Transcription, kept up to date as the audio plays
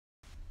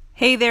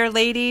Hey there,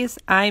 ladies.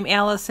 I'm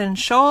Allison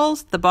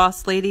Scholes, the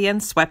boss lady in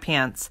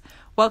sweatpants.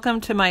 Welcome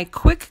to my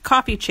quick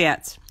coffee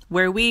chats,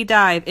 where we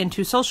dive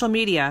into social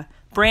media,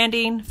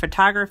 branding,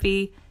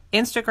 photography,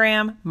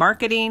 Instagram,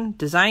 marketing,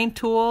 design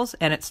tools,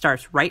 and it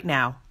starts right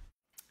now.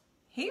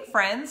 Hey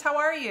friends, how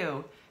are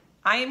you?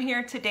 I am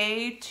here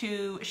today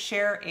to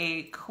share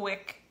a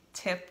quick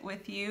tip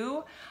with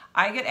you.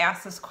 I get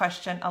asked this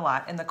question a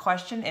lot, and the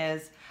question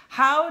is,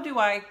 how do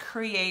I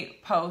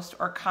create post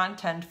or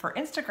content for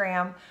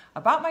Instagram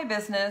about my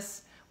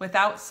business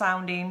without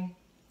sounding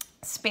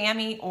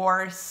spammy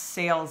or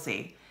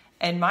salesy?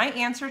 And my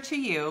answer to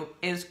you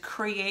is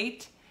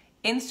create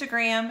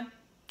Instagram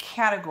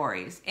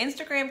categories.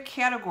 Instagram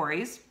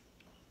categories,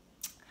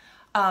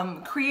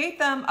 create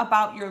them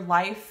about your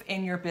life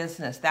and your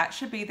business. That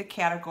should be the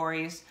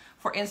categories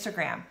for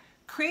Instagram.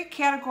 Create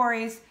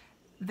categories.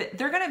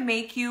 They're going to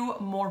make you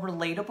more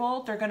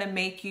relatable, they're going to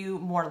make you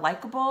more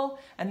likable,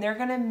 and they're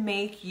going to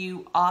make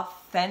you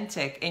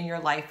authentic in your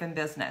life and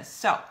business.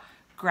 So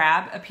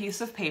grab a piece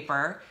of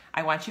paper.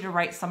 I want you to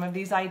write some of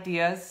these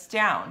ideas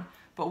down.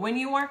 But when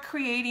you are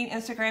creating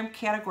Instagram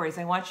categories,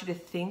 I want you to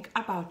think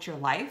about your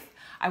life.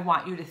 I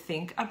want you to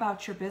think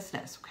about your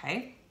business,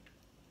 okay?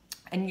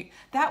 And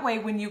that way,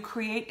 when you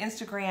create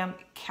Instagram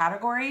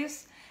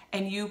categories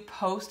and you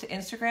post to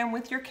Instagram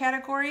with your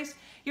categories,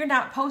 you're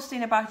not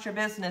posting about your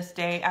business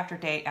day after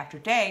day after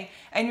day,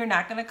 and you're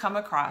not going to come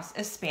across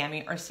as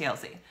spammy or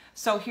salesy.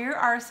 So here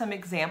are some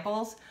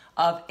examples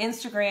of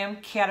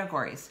Instagram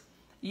categories.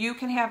 You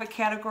can have a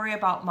category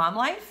about mom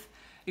life.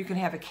 You can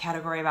have a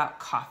category about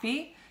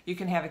coffee. You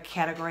can have a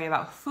category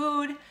about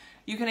food.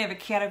 You can have a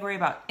category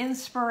about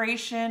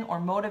inspiration or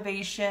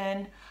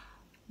motivation,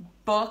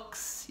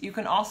 books. You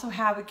can also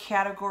have a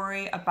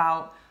category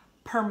about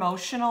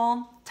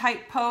promotional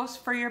type posts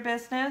for your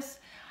business.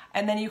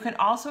 And then you can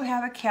also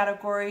have a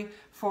category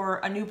for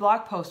a new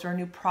blog post or a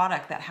new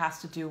product that has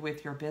to do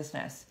with your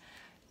business.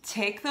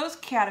 Take those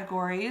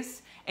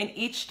categories and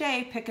each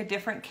day pick a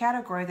different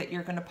category that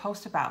you're going to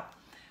post about.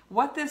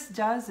 What this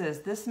does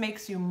is this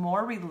makes you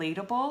more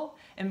relatable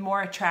and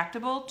more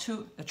attractable,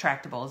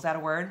 is that a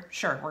word?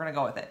 Sure, we're going to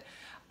go with it.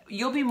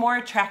 You'll be more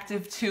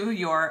attractive to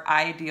your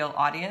ideal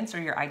audience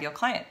or your ideal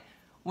client.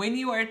 When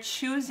you are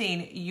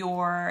choosing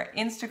your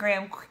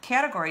Instagram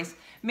categories,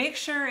 make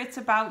sure it's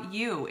about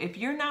you. If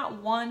you're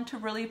not one to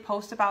really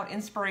post about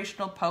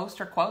inspirational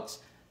posts or quotes,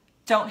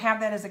 don't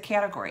have that as a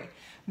category.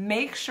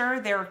 Make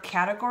sure there are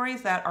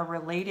categories that are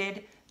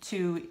related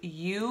to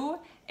you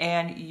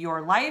and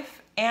your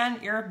life and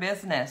your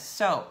business.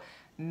 So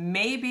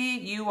maybe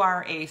you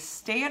are a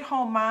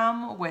stay-at-home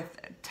mom with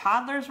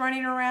toddlers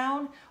running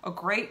around. A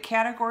great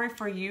category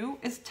for you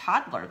is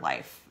toddler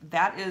life.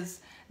 That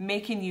is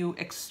making you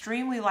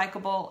extremely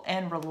likable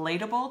and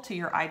relatable to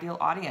your ideal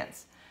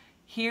audience.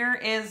 Here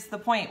is the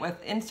point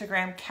with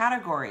Instagram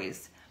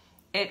categories.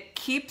 It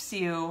keeps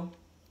you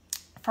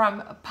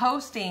from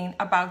posting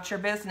about your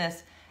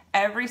business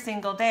every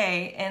single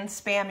day and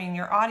spamming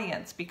your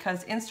audience,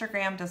 because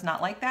Instagram does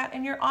not like that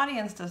and your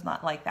audience does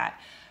not like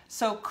that.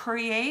 So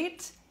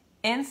create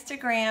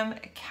Instagram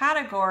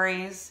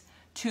categories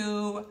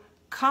to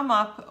come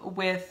up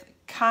with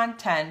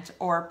content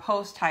or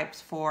post types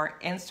for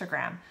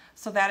Instagram.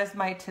 So that is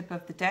my tip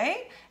of the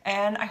day,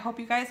 and I hope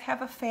you guys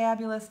have a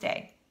fabulous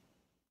day.